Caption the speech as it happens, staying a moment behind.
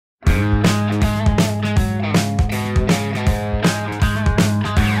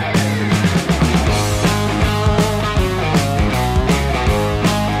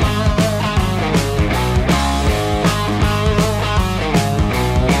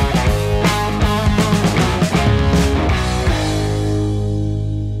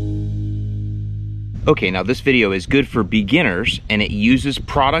Okay, now this video is good for beginners and it uses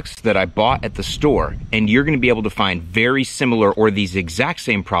products that I bought at the store, and you're gonna be able to find very similar or these exact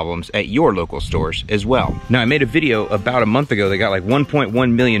same problems at your local stores as well. Now, I made a video about a month ago that got like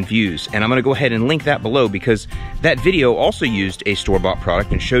 1.1 million views, and I'm gonna go ahead and link that below because that video also used a store-bought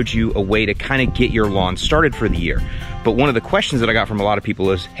product and showed you a way to kind of get your lawn started for the year. But one of the questions that I got from a lot of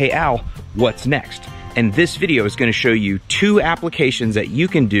people is, hey Al, what's next? And this video is going to show you 2 applications that you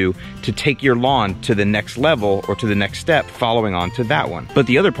can do to take your lawn to the next level or to the next step following on to that one. But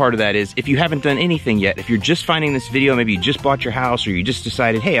the other part of that is, if you haven't done anything yet, if you're just finding this video, maybe you just bought your house or you just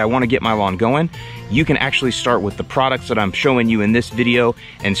decided, hey, I want to get my lawn going, you can actually start with the products that I'm showing you in this video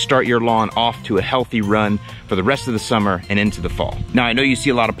and start your lawn off to a healthy run for the rest of the summer and into the fall. Now, I know you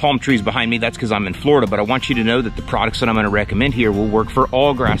see a lot of palm trees behind me. That's because I'm in Florida, but I want you to know that the products that I'm going to recommend here will work for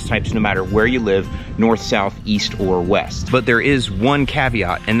all grass types no matter where you live, north, south, east, or west. But there is one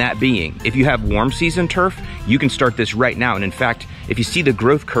caveat, and that being, if you have warm season turf, you can start this right now. And in fact, if you see the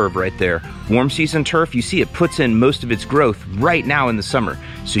growth curve right there, warm season turf, you see it puts in most of its growth right now in the summer.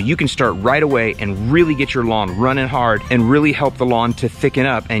 So you can start right away and really get your lawn running hard and really help the lawn to thicken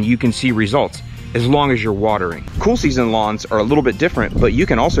up, and you can see results as long as you're watering. Cool season lawns are a little bit different, but you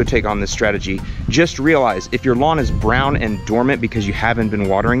can also take on this strategy. Just realize if your lawn is brown and dormant because you haven't been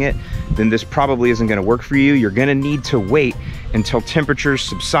watering it, then this probably isn't gonna work for you. You're gonna need to wait until temperatures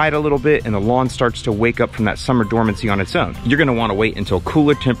subside a little bit and the lawn starts to wake up from that summer dormancy on its own. You're gonna wanna wait until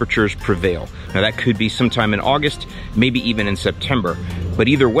cooler temperatures prevail. Now that could be sometime in August, maybe even in September. But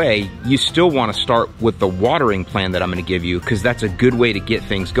either way, you still wanna start with the watering plan that I'm gonna give you, because that's a good way to get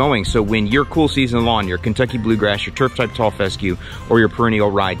things going. So when your cool season lawn, your Kentucky bluegrass, your turf type tall fescue, or your perennial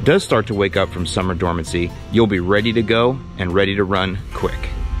rye does start to wake up from summer dormancy, you'll be ready to go and ready to run quick.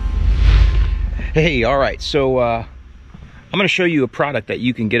 Hey, all right, so I'm gonna show you a product that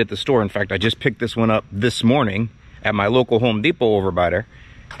you can get at the store. In fact, I just picked this one up this morning at my local Home Depot over by there.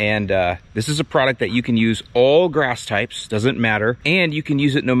 And this is a product that you can use all grass types, doesn't matter, and you can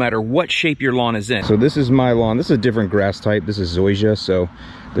use it no matter what shape your lawn is in. So this is my lawn. This is a different grass type. This is zoysia, so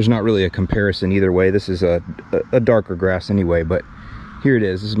there's not really a comparison either way. This is a darker grass anyway, but here it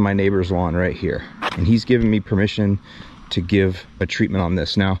is. This is my neighbor's lawn right here, and he's given me permission to give a treatment on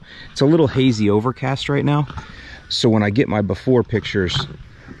this. Now, it's a little hazy overcast right now, so when I get my before pictures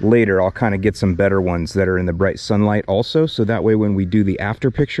later, I'll kind of get some better ones that are in the bright sunlight also, so that way when we do the after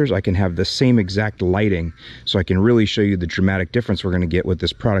pictures, I can have the same exact lighting, so I can really show you the dramatic difference we're going to get with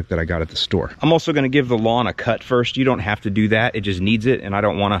this product that I got at the store. I'm also going to give the lawn a cut first. You don't have to do that, it just needs it, and I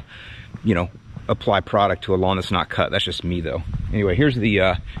don't want to, you know, apply product to a lawn that's not cut. That's just me though. Anyway, here's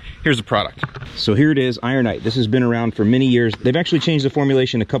the product. So here it is, Ironite. This has been around for many years. They've actually changed the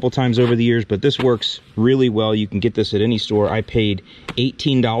formulation a couple times over the years, but this works really well. You can get this at any store. I paid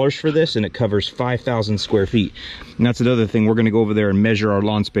 $18 for this, and it covers 5,000 square feet. And that's another thing. We're gonna go over there and measure our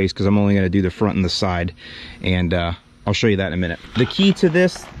lawn space, because I'm only gonna do the front and the side. And I'll show you that in a minute. The key to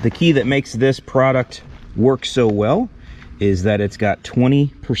this, the key that makes this product work so well, is that it's got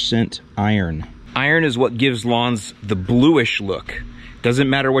 20% iron. Iron is what gives lawns the bluish look. Doesn't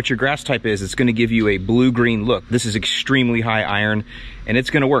matter what your grass type is, it's gonna give you a blue-green look. This is extremely high iron, and it's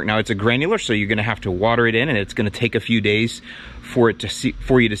gonna work. Now, it's a granular, so you're gonna have to water it in, and it's gonna take a few days for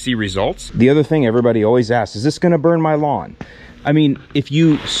you to see results. The other thing everybody always asks, is this gonna burn my lawn? I mean, if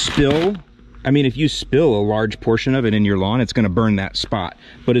you spill a large portion of it in your lawn, it's gonna burn that spot.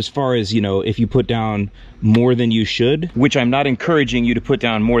 But as far as, you know, if you put down more than you should, which I'm not encouraging you to put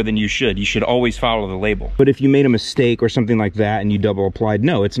down more than you should always follow the label. But if you made a mistake or something like that and you double applied,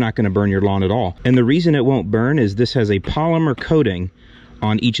 no, it's not gonna burn your lawn at all. And the reason it won't burn is this has a polymer coating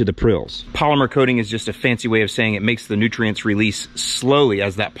on each of the prills. Polymer coating is just a fancy way of saying it makes the nutrients release slowly.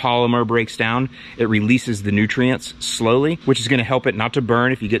 As that polymer breaks down, it releases the nutrients slowly, which is gonna help it not to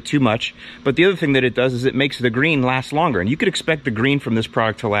burn if you get too much. But the other thing that it does is it makes the green last longer, and you could expect the green from this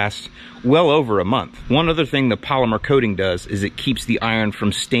product to last well over a month. One other thing the polymer coating does is it keeps the iron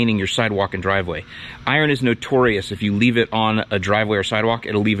from staining your sidewalk and driveway. Iron is notorious. If you leave it on a driveway or sidewalk,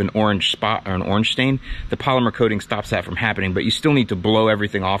 it'll leave an orange spot or an orange stain. The polymer coating stops that from happening, but you still need to blow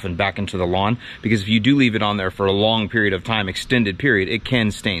everything off and back into the lawn, because if you do leave it on there for a long period of time, extended period, it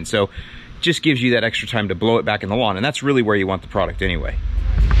can stain. So it just gives you that extra time to blow it back in the lawn, and that's really where you want the product anyway.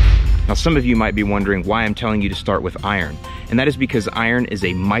 Now, some of you might be wondering why I'm telling you to start with iron, and that is because iron is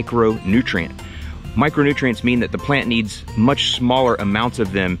a micronutrient. Micronutrients mean that the plant needs much smaller amounts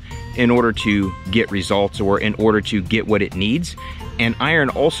of them in order to get results or in order to get what it needs. And iron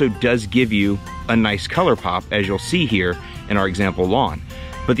also does give you a nice color pop, as you'll see here in our example lawn.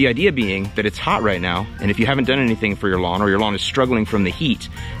 But the idea being that it's hot right now, and if you haven't done anything for your lawn or your lawn is struggling from the heat,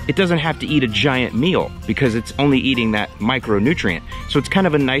 it doesn't have to eat a giant meal because it's only eating that micronutrient. So it's kind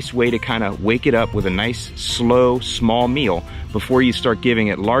of a nice way to kind of wake it up with a nice, slow, small meal before you start giving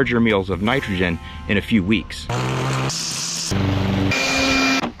it larger meals of nitrogen in a few weeks.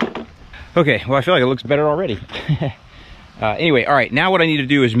 Okay, well, I feel like it looks better already. Anyway, all right, now what I need to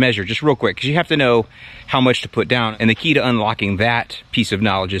do is measure just real quick, because you have to know how much to put down. And the key to unlocking that piece of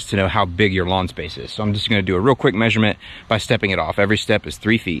knowledge is to know how big your lawn space is. So I'm just gonna do a real quick measurement by stepping it off. Every step is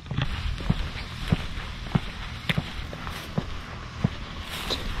 3 feet.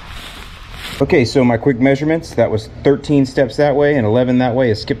 Okay, so my quick measurements, that was 13 steps that way and 11 that way.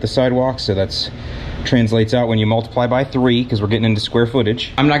 I skipped the sidewalk, so that's translates out when you multiply by 3, because we're getting into square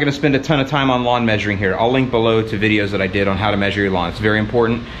footage. I'm not gonna spend a ton of time on lawn measuring here. I'll link below to videos that I did on how to measure your lawn. It's very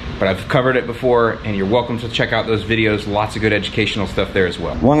important, but I've covered it before, and you're welcome to check out those videos. Lots of good educational stuff there as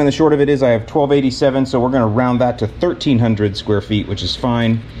well. Long and the short of it is I have 1287, so we're gonna round that to 1300 square feet, which is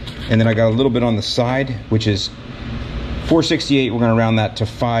fine. And then I got a little bit on the side, which is 468, we're gonna round that to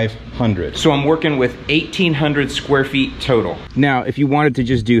 500. So I'm working with 1,800 square feet total. Now, if you wanted to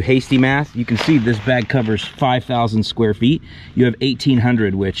just do hasty math, you can see this bag covers 5,000 square feet. You have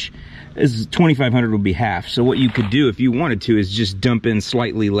 1,800, which is 2,500 would be half. So what you could do if you wanted to is just dump in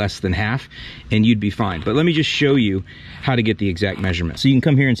slightly less than half and you'd be fine. But let me just show you how to get the exact measurement. So you can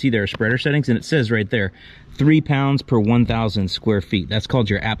come here and see there are spreader settings, and it says right there, 3 pounds per 1,000 square feet. That's called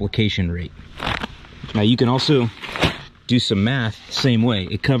your application rate. Now you can also do some math same way.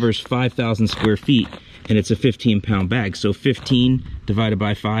 It covers 5,000 square feet and it's a 15-pound bag. So 15 divided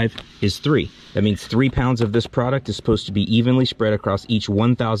by 5 is 3. That means 3 pounds of this product is supposed to be evenly spread across each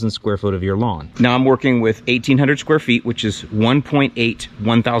 1,000 square foot of your lawn. Now I'm working with 1,800 square feet, which is 1.8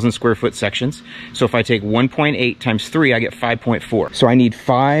 1,000 square foot sections. So if I take 1.8 times 3, I get 5.4. So I need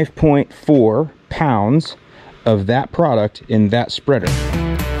 5.4 pounds of that product in that spreader.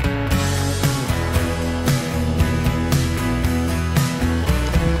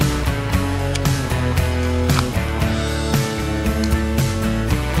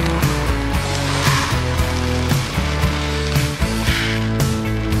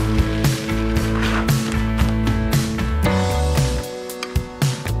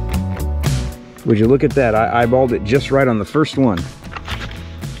 Would you look at that? I eyeballed it just right on the first one.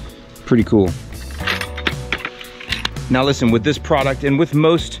 Pretty cool. Now listen, with this product and with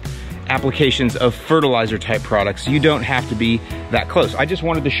most applications of fertilizer type products, you don't have to be that close. I just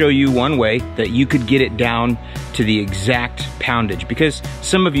wanted to show you one way that you could get it down to the exact poundage, because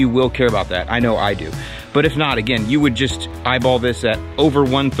some of you will care about that. I know I do. But if not, again, you would just eyeball this at over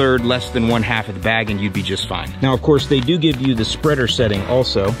 1/3, less than 1/2 of the bag, and you'd be just fine. Now, of course, they do give you the spreader setting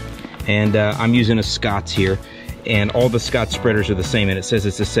also. And I'm using a Scott's here, and all the Scott spreaders are the same, and it says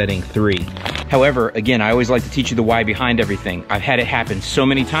it's a setting 3. However, again, I always like to teach you the why behind everything. I've had it happen so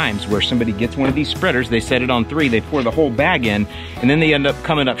many times where somebody gets one of these spreaders, they set it on 3, they pour the whole bag in, and then they end up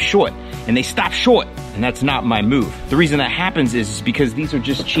coming up short, and they stop short, and that's not my move. The reason that happens is because these are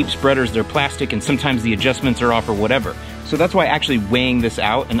just cheap spreaders, they're plastic, and sometimes the adjustments are off or whatever. So that's why actually weighing this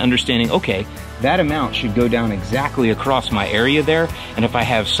out and understanding, okay, that amount should go down exactly across my area there, and if I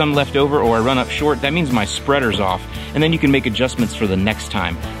have some left over or I run up short, that means my spreader's off, and then you can make adjustments for the next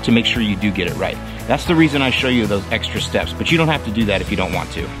time to make sure you do get it right. That's the reason I show you those extra steps, but you don't have to do that if you don't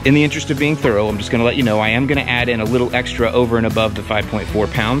want to. In the interest of being thorough, I'm just gonna let you know I am gonna add in a little extra over and above the 5.4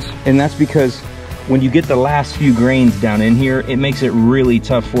 pounds, and that's because when you get the last few grains down in here, it makes it really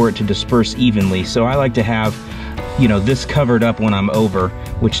tough for it to disperse evenly. So I like to have, you know, this covered up when I'm over,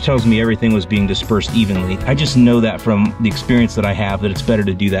 which tells me everything was being dispersed evenly. I just know that from the experience that I have that it's better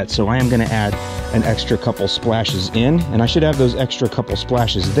to do that. So I am gonna add an extra couple splashes in, and I should have those extra couple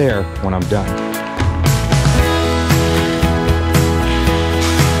splashes there when I'm done.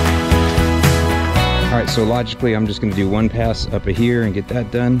 All right, so logically, I'm just gonna do one pass up here and get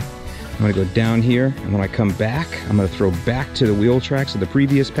that done. I'm gonna go down here, and when I come back, I'm gonna throw back to the wheel tracks of the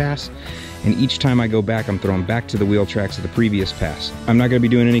previous pass. And each time I go back, I'm throwing back to the wheel tracks of the previous pass. I'm not gonna be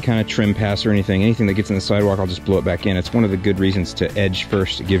doing any kind of trim pass or anything. Anything that gets in the sidewalk, I'll just blow it back in. It's one of the good reasons to edge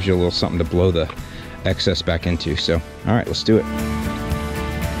first. It gives you a little something to blow the excess back into. So, all right, let's do it.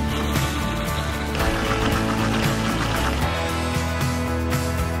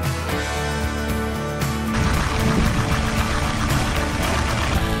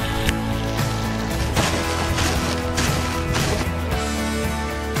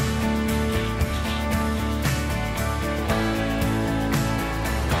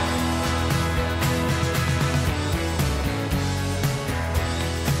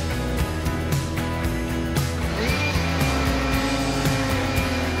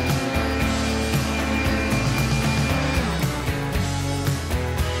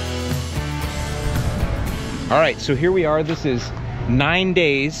 All right, so here we are. This is 9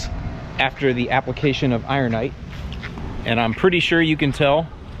 days after the application of Hydretain, and I'm pretty sure you can tell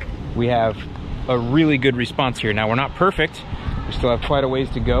we have a really good response here. Now, we're not perfect. We still have quite a ways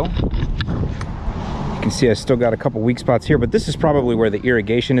to go. You can see I still got a couple weak spots here, but this is probably where the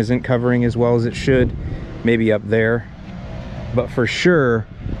irrigation isn't covering as well as it should. Maybe up there. But for sure,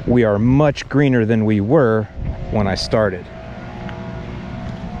 we are much greener than we were when I started.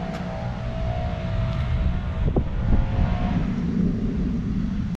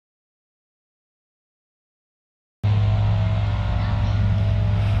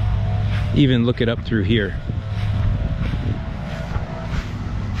 Even look it up through here.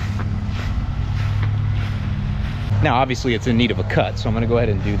 Now, obviously it's in need of a cut, so I'm gonna go ahead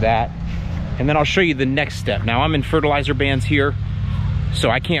and do that. And then I'll show you the next step. Now, I'm in fertilizer bands here,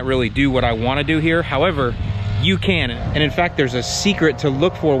 so I can't really do what I wanna do here. However, you can. And in fact, there's a secret to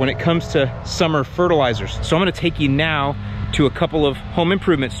look for when it comes to summer fertilizers. So I'm gonna take you now to a couple of home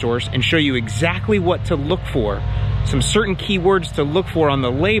improvement stores and show you exactly what to look for, some certain keywords to look for on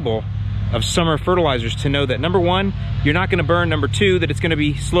the label of summer fertilizers to know that, number one, you're not gonna burn, number two, that it's gonna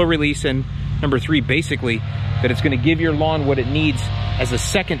be slow release, and number three, basically, that it's gonna give your lawn what it needs as a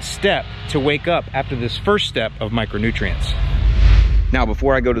second step to wake up after this first step of micronutrients. Now,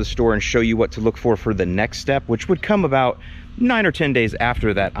 before I go to the store and show you what to look for the next step, which would come about 9 or 10 days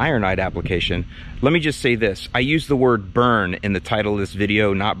after that Hydretain application, let me just say this. I use the word burn in the title of this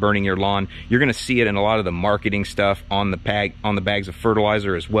video, not burning your lawn. You're gonna see it in a lot of the marketing stuff on the bags of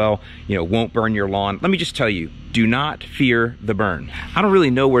fertilizer as well. You know, won't burn your lawn. Let me just tell you, do not fear the burn. I don't really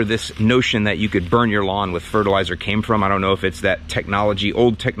know where this notion that you could burn your lawn with fertilizer came from. I don't know if it's that technology,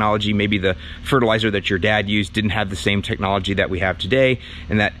 old technology, maybe the fertilizer that your dad used didn't have the same technology that we have today,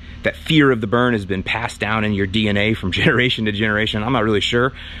 and that fear of the burn has been passed down in your DNA from generation to generation. I'm not really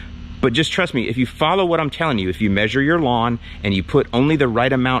sure. But just trust me, if you follow what I'm telling you, if you measure your lawn and you put only the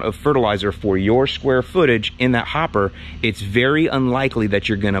right amount of fertilizer for your square footage in that hopper, it's very unlikely that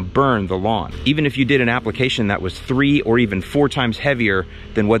you're gonna burn the lawn. Even if you did an application that was 3 or even 4 times heavier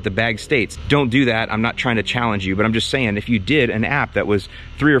than what the bag states, don't do that. I'm not trying to challenge you, but I'm just saying, if you did an app that was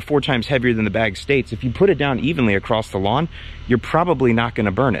 3 or 4 times heavier than the bag states, if you put it down evenly across the lawn, you're probably not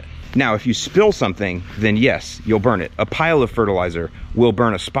gonna burn it. Now, if you spill something, then yes, you'll burn it. A pile of fertilizer will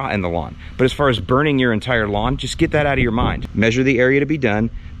burn a spot in the lawn. But as far as burning your entire lawn, just get that out of your mind. Measure the area to be done,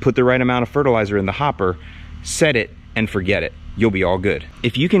 put the right amount of fertilizer in the hopper, set it, and forget it. You'll be all good.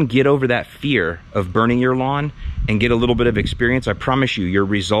 If you can get over that fear of burning your lawn and get a little bit of experience, I promise you, your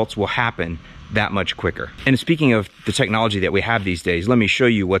results will happen that much quicker. And speaking of the technology that we have these days, let me show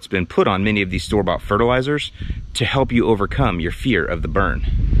you what's been put on many of these store-bought fertilizers to help you overcome your fear of the burn.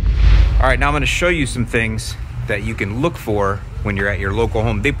 All right, now I'm gonna show you some things that you can look for when you're at your local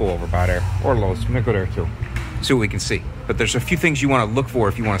Home Depot over by there, or Lowe's. I'm gonna go there too, see what we can see. But there's a few things you wanna look for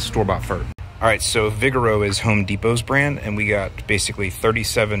if you want a store-bought fert. All right, so Vigoro is Home Depot's brand, and we got basically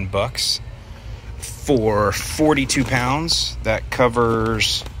 37 bucks for 42 pounds. That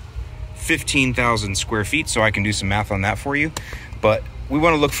covers 15,000 square feet, so I can do some math on that for you. But we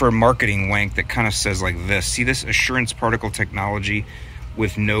wanna look for a marketing wank that kind of says like this. See this assurance particle technology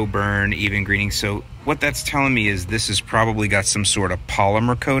with no burn, even greening. So what that's telling me is this has probably got some sort of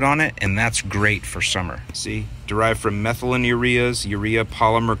polymer coat on it, and that's great for summer. See, derived from methylene ureas, urea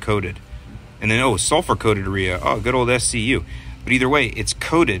polymer coated. And then, oh, sulfur coated urea, oh, good old SCU. But either way, it's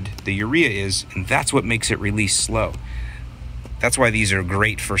coated, the urea is, and that's what makes it release slow. That's why these are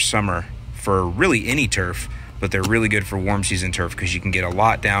great for summer, for really any turf, but they're really good for warm season turf because you can get a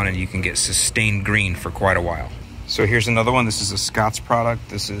lot down and you can get sustained green for quite a while. So here's another one. This is a Scott's product.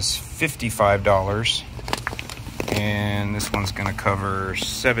 This is $55. And this one's gonna cover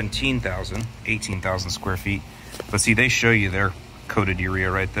 18,000 square feet. But see, they show you their coated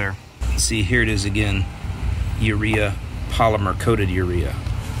urea right there. See, here it is again, urea, polymer coated urea.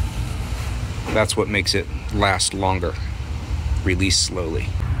 That's what makes it last longer, release slowly.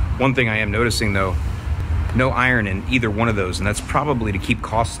 One thing I am noticing though, no iron in either one of those, and that's probably to keep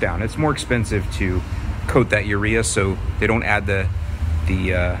costs down. It's more expensive to coat that urea, so they don't add the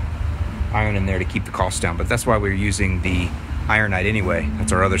iron in there to keep the costs down. But that's why we're using the Hydretain anyway.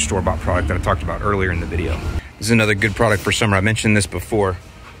 That's our other store-bought product that I talked about earlier in the video. This is another good product for summer. I mentioned this before.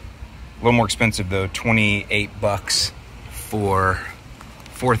 A little more expensive though, 28 bucks for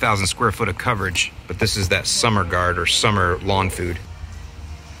 4,000 square foot of coverage. But this is that summer guard or summer lawn food.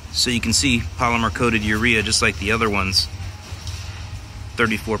 So you can see polymer coated urea just like the other ones,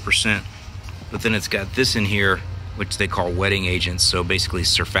 34%. But then it's got this in here, which they call wetting agents, so basically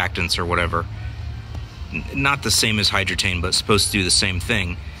surfactants or whatever. Not the same as Hydretain, but supposed to do the same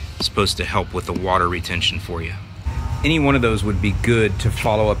thing. supposed to help with the water retention for you. Any one of those would be good to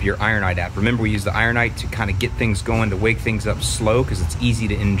follow up your ironite app. Remember, we use the ironite to kind of get things going, to wake things up slow, because it's easy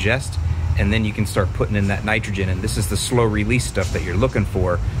to ingest, and then you can start putting in that nitrogen. And this is the slow release stuff that you're looking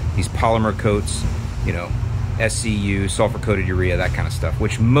for, these polymer coats, you know, SCU, sulfur coated urea, that kind of stuff,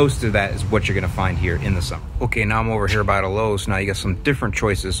 which most of that is what you're gonna find here in the summer. Okay, now I'm over here by the Lowe's. Now you got some different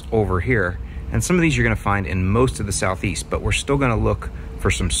choices over here, and some of these you're gonna find in most of the Southeast, but we're still gonna look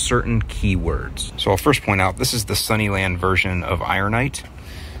for some certain keywords. So I'll first point out, this is the Sunnyland version of ironite,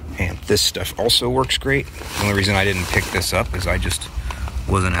 and this stuff also works great. The only reason I didn't pick this up is I just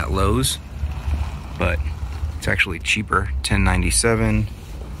wasn't at Lowe's, but it's actually cheaper, $10.97,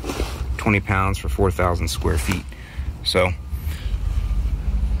 20 pounds for 4,000 square feet. So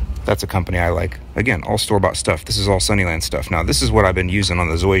that's a company I like. Again, all store-bought stuff. This is all Sunnyland stuff. Now, this is what I've been using on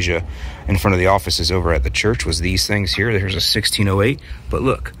the Zoysia in front of the offices over at the church, was these things here. There's a 1608, but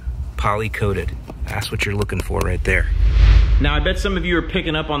look, poly-coated. That's what you're looking for right there. Now, I bet some of you are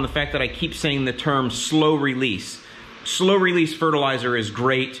picking up on the fact that I keep saying the term slow release. Slow release fertilizer is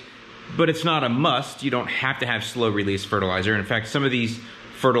great, but it's not a must. You don't have to have slow release fertilizer. In fact, some of these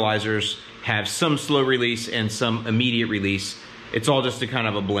fertilizers have some slow release and some immediate release. It's all just a kind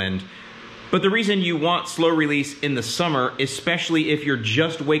of a blend. But the reason you want slow release in the summer, especially if you're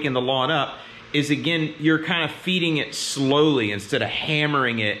just waking the lawn up, is again, you're kind of feeding it slowly instead of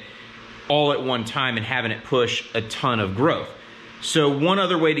hammering it all at one time and having it push a ton of growth. So one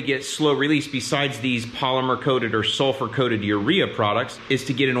other way to get slow release besides these polymer coated or sulfur coated urea products is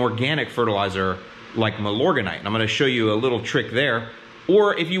to get an organic fertilizer like Milorganite. And I'm gonna show you a little trick there.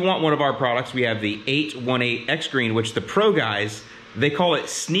 Or if you want one of our products, we have the 818X Green, which the pro guys, they call it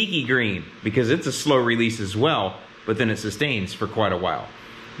sneaky green because it's a slow release as well, but then it sustains for quite a while.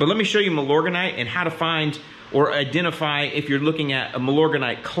 But let me show you Milorganite and how to find or identify if you're looking at a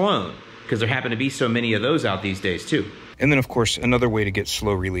Milorganite clone, because there happen to be so many of those out these days too. And then of course, another way to get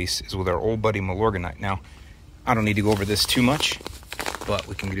slow release is with our old buddy Milorganite. Now, I don't need to go over this too much, but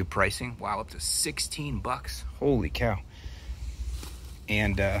we can do pricing. Wow, up to 16 bucks. Holy cow.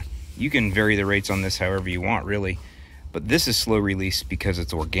 And you can vary the rates on this however you want, really. But this is slow release because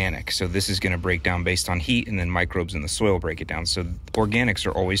it's organic. So this is going to break down based on heat, and then microbes in the soil break it down. So organics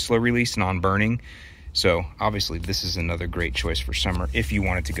are always slow release, non-burning. So obviously this is another great choice for summer if you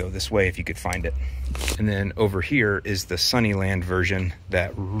wanted to go this way, if you could find it. And then over here is the Sunnyland version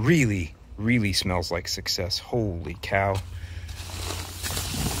that really, really smells like success. Holy cow.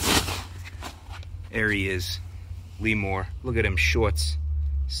 There he is, Lee Moore. Look at him shorts.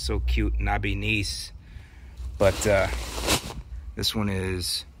 So cute, knobby knees. But this one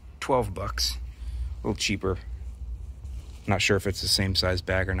is 12 bucks, a little cheaper. Not sure if it's the same size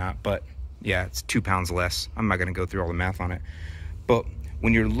bag or not, but yeah, it's 2 pounds less. I'm not gonna go through all the math on it. But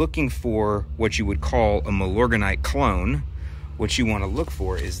when you're looking for what you would call a Milorganite clone, what you wanna look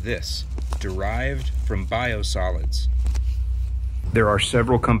for is this, derived from biosolids. There are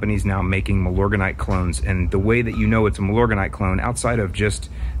several companies now making Milorganite clones, and the way that you know it's a Milorganite clone, outside of just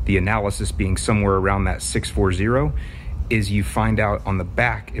the analysis being somewhere around that 640, is you find out on the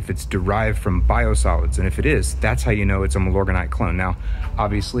back if it's derived from biosolids, and if it is, that's how you know it's a Milorganite clone. Now,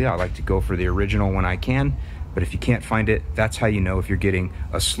 obviously, I like to go for the original when I can, but if you can't find it, that's how you know if you're getting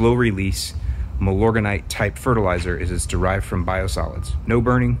a slow release Milorganite type fertilizer, is it's derived from biosolids. No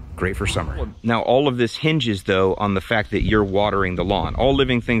burning, great for summer. Now all of this hinges though on the fact that you're watering the lawn. All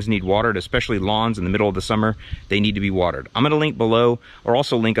living things need watered, especially lawns in the middle of the summer. They need to be watered. I'm gonna link below, or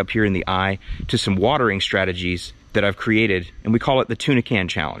also link up here in the eye, to some watering strategies that I've created, and we call it the tuna can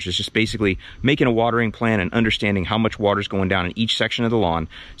challenge. It's just basically making a watering plan and understanding how much water is going down in each section of the lawn,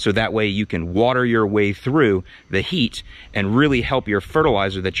 so that way you can water your way through the heat and really help your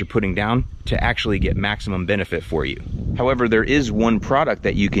fertilizer that you're putting down to actually get maximum benefit for you. However, there is one product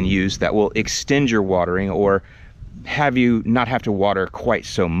that you can use that will extend your watering or have you not have to water quite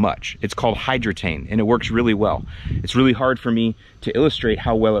so much. It's called Hydretain, and it works really well. It's really hard for me to illustrate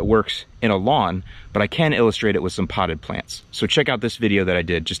how well it works in a lawn, but I can illustrate it with some potted plants. So check out this video that I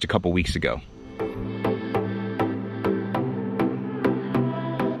did just a couple weeks ago.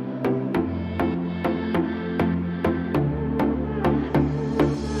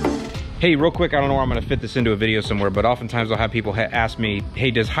 Hey, real quick, I don't know where I'm gonna fit this into a video somewhere, but oftentimes I'll have people ask me, hey,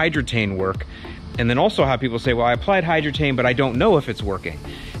 does Hydretain work? And then also have people say, well, I applied Hydretain, but I don't know if it's working.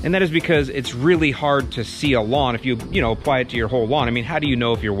 And that is because it's really hard to see a lawn if you apply it to your whole lawn. I mean, how do you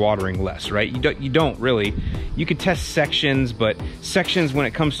know if you're watering less, right? You don't really. You could test sections, but sections when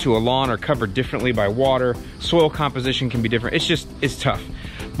it comes to a lawn are covered differently by water. Soil composition can be different. It's tough.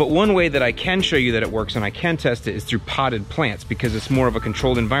 But one way that I can show you that it works and I can test it is through potted plants, because it's more of a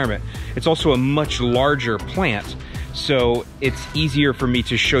controlled environment. It's also a much larger plant, so it's easier for me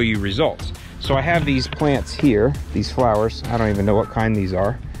to show you results. So I have these plants here, these flowers. I don't even know what kind these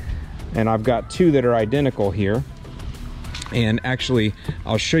are. And I've got two that are identical here. And actually,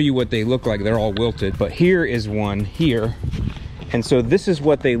 I'll show you what they look like. They're all wilted, but here is one here. And so this is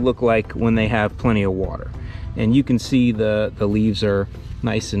what they look like when they have plenty of water. And you can see the leaves are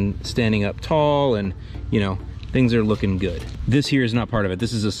nice and standing up tall, and you know, things are looking good. This here is not part of it.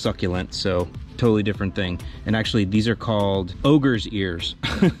 This is a succulent, so totally different thing. And actually these are called ogre's ears.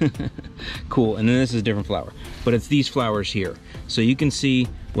 Cool. And then this is a different flower, but it's these flowers here. So you can see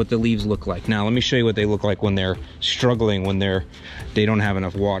what the leaves look like. Now let me show you what they look like when they're struggling, when they don't have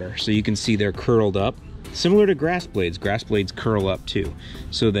enough water. So you can see they're curled up, similar to grass blades. Grass blades curl up too.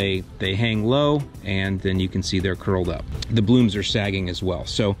 So they hang low, and then you can see they're curled up. The blooms are sagging as well.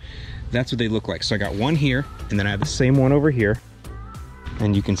 So that's what they look like. So I got one here, and then I have the same one over here.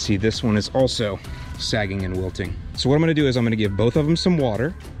 And you can see this one is also sagging and wilting. So what I'm gonna do is I'm gonna give both of them some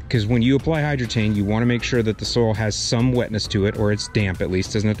water, because when you apply Hydretain, you wanna make sure that the soil has some wetness to it, or it's damp at least.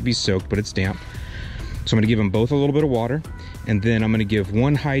 It doesn't have to be soaked, but it's damp. So I'm gonna give them both a little bit of water, and then I'm gonna give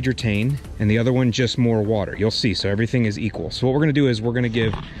one Hydretain and the other one just more water. You'll see, so everything is equal. So what we're gonna do is we're gonna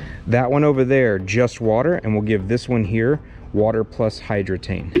give that one over there just water, and we'll give this one here water plus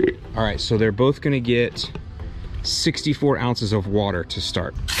Hydretain. All right, so they're both gonna get 64 ounces of water to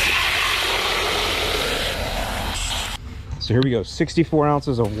start. So here we go, 64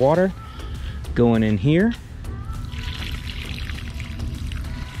 ounces of water going in here.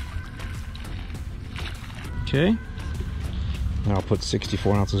 Okay, and I'll put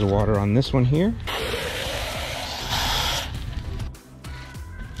 64 ounces of water on this one here.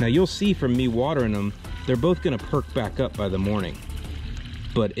 Now you'll see from me watering them, they're both gonna perk back up by the morning.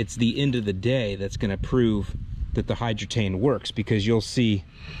 But it's the end of the day that's gonna prove that the Hydretain works, because you'll see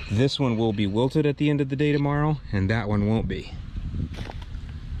this one will be wilted at the end of the day tomorrow, and that one won't be.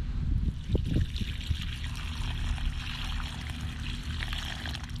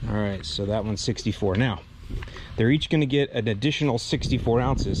 All right, so that one's 64. Now, they're each gonna get an additional 64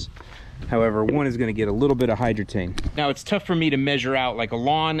 ounces. However, one is gonna get a little bit of Hydretain. Now, it's tough for me to measure out. Like a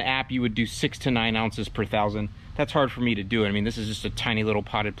lawn app, you would do 6 to 9 ounces per thousand. That's hard for me to do. I mean, this is just a tiny little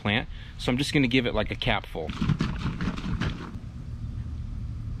potted plant. So I'm just gonna give it like a capful.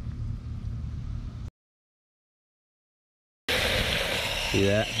 See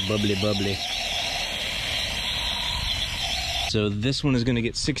that? Bubbly, bubbly. So this one is gonna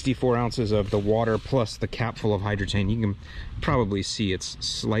get 64 ounces of the water plus the capful of Hydretain. You can probably see it's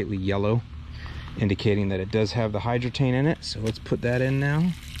slightly yellow, indicating that it does have the Hydretain in it. So let's put that in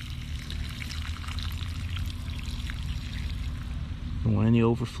now. Don't want any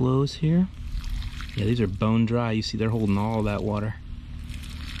overflows here. Yeah, these are bone dry. You see they're holding all that water.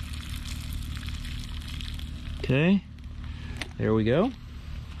 Okay, there we go.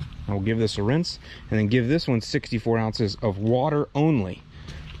 I'll give this a rinse, and then give this one 64 ounces of water only.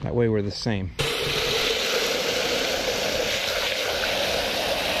 That way we're the same.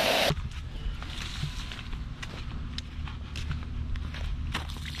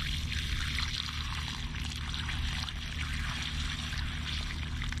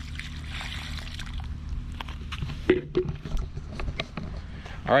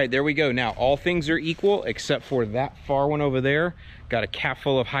 All right, there we go. Now, all things are equal except for that far one over there. Got a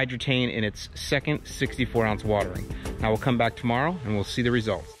capful of Hydretain in its second 64-ounce watering. Now, we'll come back tomorrow and we'll see the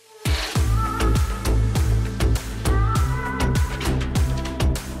results.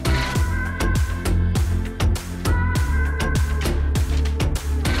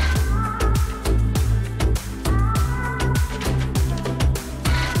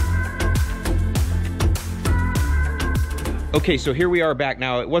 Okay, so here we are back.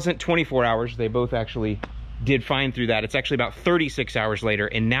 Now, it wasn't 24 hours. They both actually did fine through that. It's actually about 36 hours later,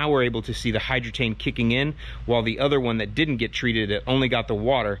 and now we're able to see the Hydretain kicking in, while the other one that didn't get treated, that only got the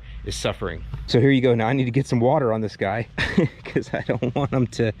water, is suffering. So here you go. Now I need to get some water on this guy because I don't want him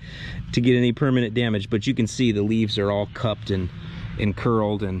to get any permanent damage. But you can see the leaves are all cupped and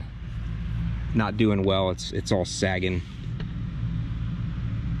curled and not doing well. It's all sagging.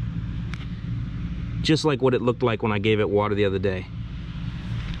 Just like what it looked like when I gave it water the other day.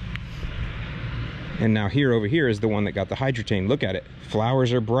 And now here, over here, is the one that got the Hydretain. Look at it.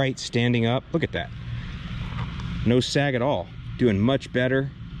 Flowers are bright, standing up. Look at that. No sag at all. Doing much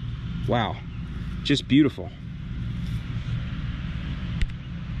better. Wow. Just beautiful.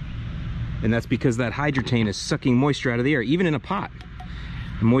 And that's because that Hydretain is sucking moisture out of the air, even in a pot.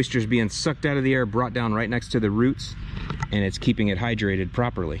 The moisture is being sucked out of the air, brought down right next to the roots. and it's keeping it hydrated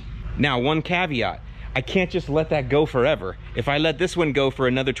properly. Now, one caveat, I can't just let that go forever. If I let this one go for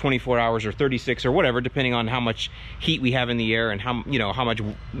another 24 hours or 36 or whatever, depending on how much heat we have in the air and how, you know, how much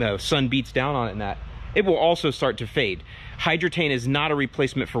sun beats down on it and that, it will also start to fade. Hydretain is not a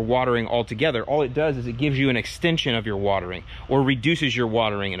replacement for watering altogether. All it does is it gives you an extension of your watering, or reduces your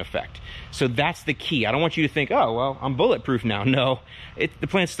watering in effect. So that's the key. I don't want you to think, oh, well, I'm bulletproof now. No, the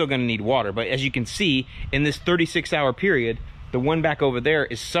plant's still gonna need water. But as you can see, in this 36-hour period, the one back over there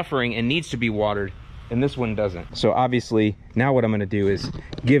is suffering and needs to be watered, and this one doesn't. So obviously, now what I'm gonna do is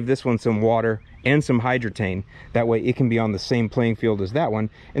give this one some water and some Hydretain. That way it can be on the same playing field as that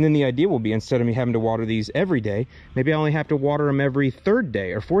one. And then the idea will be, instead of me having to water these every day, maybe I only have to water them every 3rd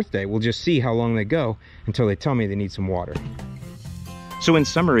day or 4th day. We'll just see how long they go until they tell me they need some water. So in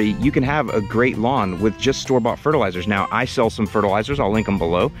summary, you can have a great lawn with just store-bought fertilizers. Now, I sell some fertilizers, I'll link them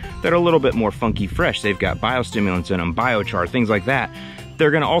below, that are a little bit more funky fresh. They've got biostimulants in them, biochar, things like that.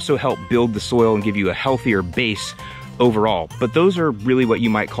 They're gonna also help build the soil and give you a healthier base overall, but those are really what you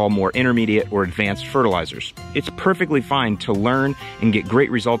might call more intermediate or advanced fertilizers. It's perfectly fine to learn and get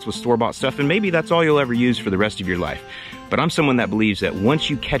great results with store-bought stuff, and maybe that's all you'll ever use for the rest of your life. But I'm someone that believes that once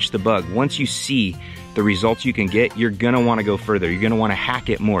you catch the bug, once you see the results you can get, you're gonna wanna go further. You're gonna wanna hack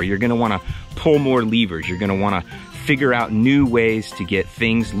it more. You're gonna wanna pull more levers. You're gonna wanna figure out new ways to get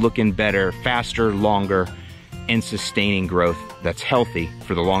things looking better, faster, longer, and sustaining growth that's healthy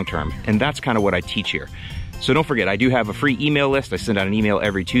for the long term. And that's kind of what I teach here. So don't forget, I do have a free email list. I send out an email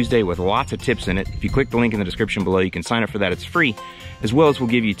every Tuesday with lots of tips in it. If you click the link in the description below, you can sign up for that. It's free, as well as we'll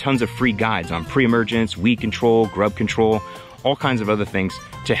give you tons of free guides on pre-emergence, weed control, grub control, all kinds of other things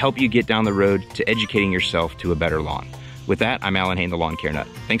to help you get down the road to educating yourself to a better lawn. With that, I'm Alan Hain, the Lawn Care Nut.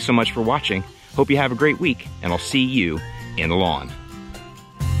 Thanks so much for watching. Hope you have a great week, and I'll see you in the lawn.